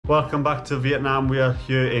Welcome back to Vietnam. We are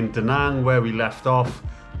here in Danang where we left off.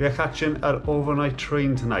 We are catching an overnight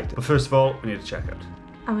train tonight. But first of all, we need to check out.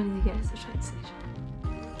 And we need to get us to the train station.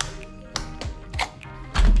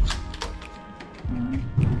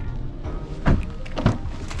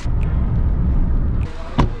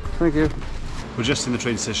 Thank you. We're just in the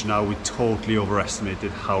train station now. We totally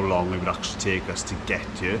overestimated how long it would actually take us to get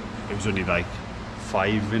here. It was only like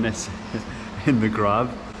 5 minutes in the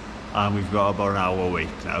grab, and we've got about an hour wait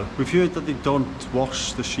now. We've heard that they don't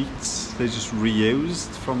wash the sheets, they're just reused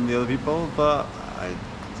from the other people, but I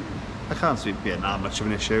can't see it being that much of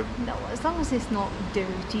an issue. No, as long as it's not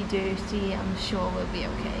dirty, I'm sure we'll be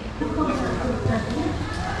okay.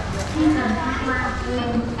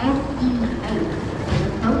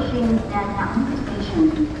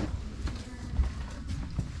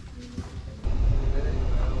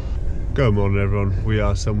 Good morning everyone, we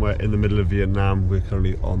are somewhere in the middle of Vietnam. We're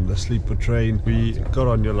currently on the sleeper train. We got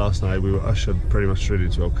on here last night, we were ushered pretty much straight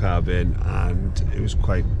into our cabin, and it was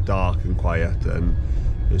quite dark and quiet and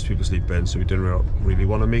there's people sleeping, so we didn't really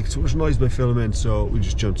want to make too much noise by filming, so we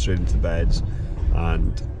just jumped straight into the beds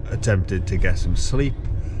and attempted to get some sleep.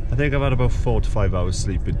 I think I've had about 4 to 5 hours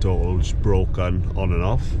sleep in total, just broken on and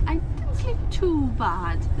off. I didn't sleep too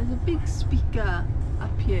bad. There's a big speaker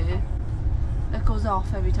up here that goes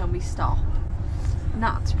off every time we stop, and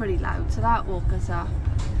that's pretty loud, so that woke us up.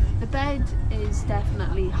 The bed is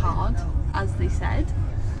definitely hard, as they said,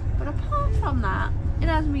 but apart from that, it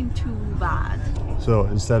hasn't been too bad. So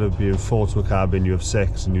instead of being 4 to a cabin, you have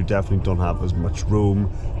 6, and you definitely don't have as much room.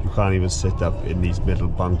 You can't even sit up in these middle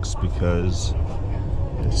bunks because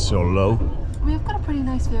it's so low. We've got a pretty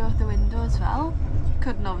nice view out the window as well.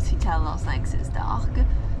 Couldn't obviously tell last night because it's dark.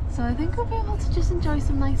 So I think we'll be able to just enjoy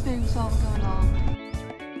some nice views while we're going along.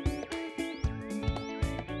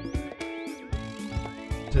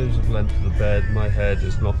 In terms of length of the bed, my head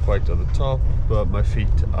is not quite at the top, but my feet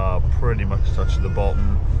are pretty much touching the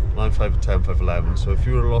bottom. I'm 5'10", 5'11", so if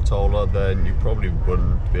you were a lot taller then you probably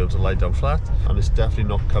wouldn't be able to lie down flat, and it's definitely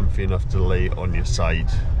not comfy enough to lay on your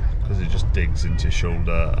side because it just digs into your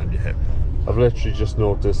shoulder and your hip. I've literally just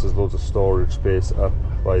noticed there's loads of storage space up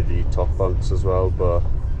by the top bunks as well, but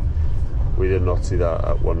we did not see that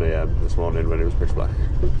at 1 AM this morning when it was pitch black.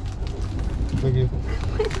 Thank you.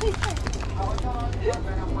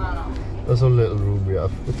 That's a little room we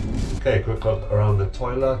have. Okay, quick look around the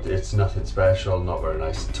toilet. It's nothing special, not very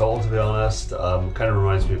nice at all to be honest. Kind of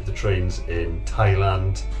reminds me of the trains in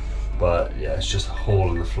Thailand, but yeah, it's just a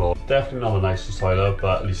hole in the floor. Definitely not the nicest toilet,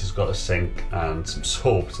 but at least it's got a sink and some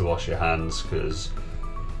soap to wash your hands, because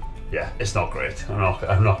yeah, it's not great.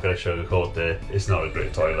 I'm not going to sugarcoat it. It's not a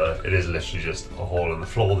great toilet. It is literally just a hole in the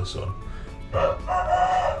floor, this one. But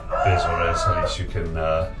it is what it is. At least you can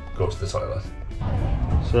go to the toilet.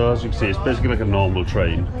 So as you can see, it's basically like a normal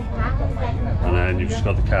train, and then you've just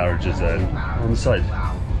got the carriages then on the side,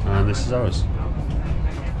 and this is ours.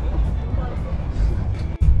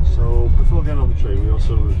 So before getting on the train, we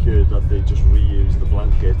also heard that they just reuse the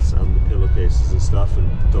blankets and the pillowcases and stuff and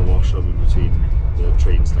don't wash them in between the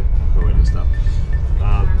trains like go in and stuff.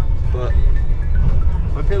 But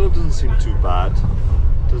my pillow doesn't seem too bad.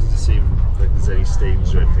 Doesn't seem like there's any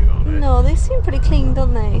stains or anything on it. No, they seem pretty clean,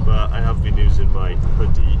 don't they? But I have been using my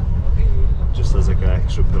hoodie just as like an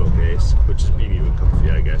extra pillowcase, which has been even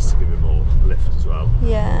comfier, I guess, to give it more lift as well.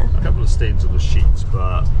 Yeah. A couple of stains on the sheets,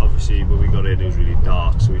 but obviously when we got in it was really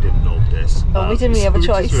dark, so we didn't notice. Oh, we didn't really have a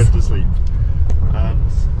choice. We just went to sleep.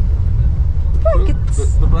 And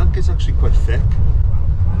the blanket's actually quite thick.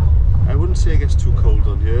 I wouldn't say it gets too cold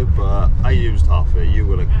on here, but I used half of it. You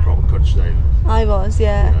were like proper couch style. I was,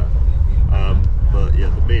 yeah. But yeah,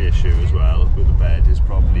 the main issue as well with the bed is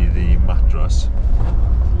probably the mattress.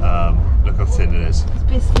 Look how thin it is. It's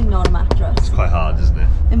basically not a mattress. It's quite hard, isn't it?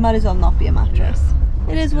 It might as well not be a mattress.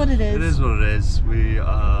 Yeah. It is what it is. It is what it is. We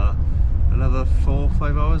are another 4 or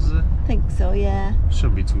 5 hours, is it? I think so, yeah.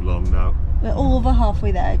 Shouldn't be too long now. We're over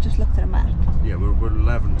halfway there. I just looked at a map. Yeah, we're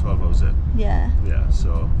 11, 12 hours in. Yeah. Yeah,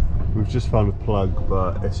 so we've just found a plug,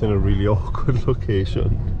 but it's in a really awkward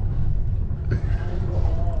location.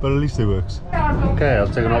 But at least it works. Okay, I'll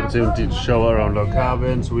take an opportunity to show around our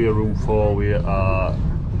cabin. So we are room 4, we are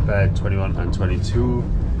bed 21 and 22.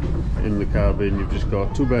 In the cabin you've just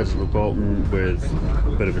got 2 beds at the bottom with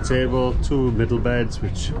a bit of a table, 2 middle beds,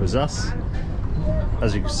 which was us.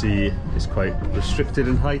 As you can see, it's quite restricted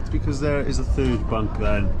in height because there is a 3rd bunk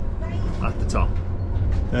then at the top.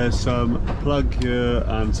 There's a plug here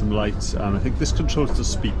and some lights, and I think this controls the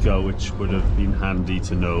speaker, which would have been handy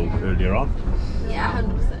to know earlier on. Yeah,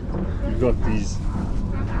 100%. You've got these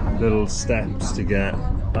little steps to get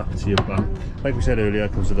up to your bunk. Like we said earlier,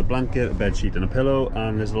 it comes with a blanket, a bed sheet and a pillow,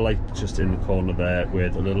 and there's a light just in the corner there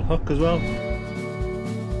with a little hook as well.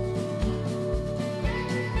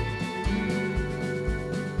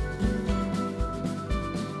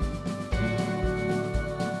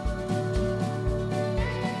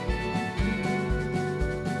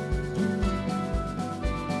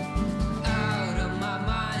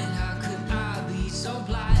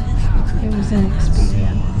 It was an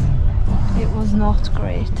experience. It was not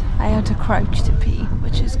great. I had to crouch to pee,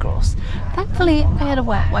 which is gross. Thankfully, I had a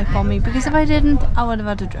wet wipe on me because if I didn't, I would have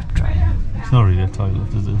had a drip dry. It's not really a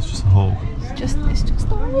toilet, is it? It's just a hole. It's just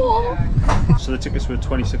a wall. So the tickets were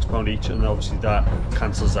 £26 each, and obviously that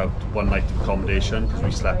cancels out one night of accommodation because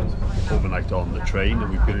we slept overnight on the train,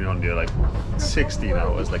 and we've been on here like 16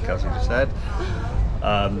 hours, like Kelsey just said.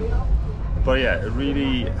 But yeah, a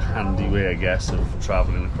really handy way, I guess, of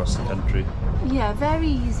travelling across the country. Yeah, very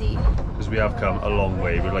easy. Because we have come a long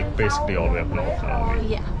way. We're like basically all the way up north now, aren't we?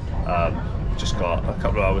 Yeah. Just got a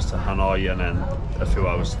couple of hours to Hanoi and then a few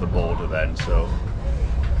hours to the border then, so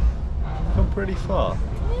we've come pretty far.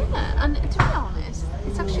 Yeah, and to be honest,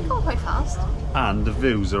 it's actually gone quite fast. And the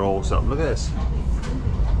views are awesome. Look at this.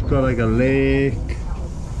 We've got like a lake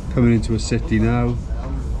coming into a city now.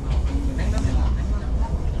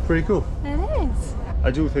 Pretty cool. It is.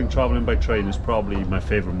 I do think travelling by train is probably my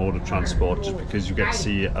favourite mode of transport, just because you get to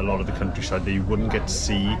see a lot of the countryside that you wouldn't get to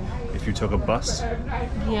see if you took a bus.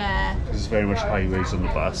 Yeah. Because it's very much highways on the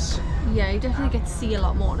bus. Yeah, you definitely get to see a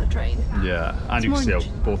lot more on a train. Yeah, and you can see out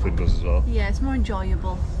both windows as well. Yeah, it's more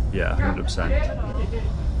enjoyable. Yeah,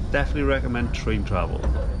 100%. Definitely recommend train travel.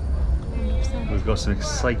 100%. We've got some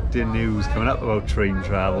exciting news coming up about train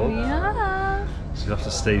travel. Yeah. So you'll have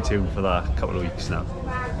to stay tuned for that a couple of weeks now.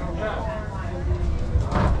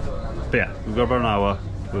 But yeah, we've got about an hour.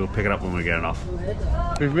 We'll pick it up when we're getting off.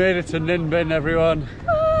 We've made it to Ninh Binh, everyone.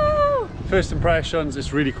 Woo! First impressions,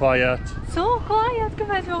 it's really quiet. So quiet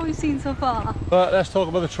compared to what we've seen so far. But let's talk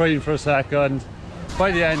about the train for a second.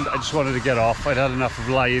 By the end, I just wanted to get off. I'd had enough of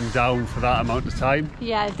lying down for that amount of time.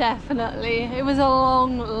 Yeah, definitely. It was a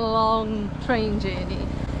long, long train journey.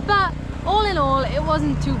 But all in all, it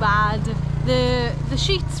wasn't too bad. The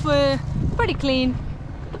sheets were pretty clean.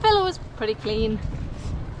 The pillow was pretty clean.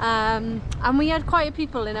 And we had quite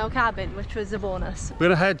people in our cabin, which was a bonus. We're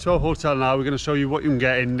gonna head to our hotel now. We're gonna show you what you can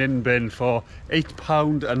get in Ninh Binh for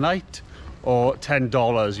 £8 a night or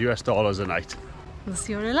 $10 US dollars a night. We'll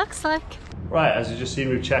see what it looks like. Right, as you've just seen,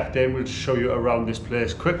 we've checked in. We'll just show you around this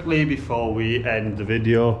place quickly before we end the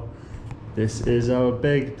video. This is our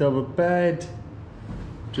big double bed.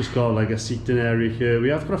 Just got like a seating area here. We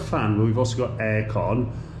have got a fan, but we've also got aircon.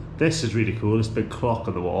 This is really cool, this big clock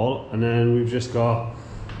on the wall. And then we've just got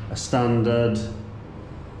a standard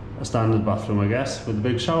bathroom, I guess, with a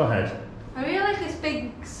big shower head. I really like this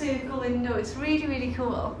big circle window. It's really, really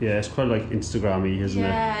cool. Yeah, it's quite like Instagram-y, isn't it?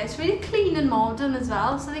 Yeah, it's really clean and modern as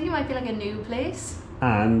well. So I think it might be like a new place.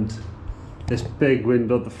 And this big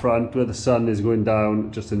window at the front where the sun is going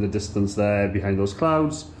down just in the distance there behind those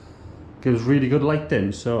clouds gives really good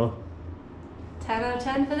lighting. So 10 out of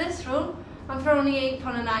 10 for this room. And for only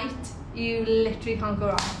 £8 a night, you literally can't go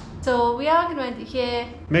wrong. So we are going to end it here.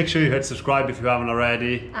 make sure you hit subscribe if you haven't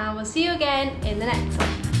already. And we'll see you again in the next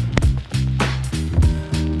one.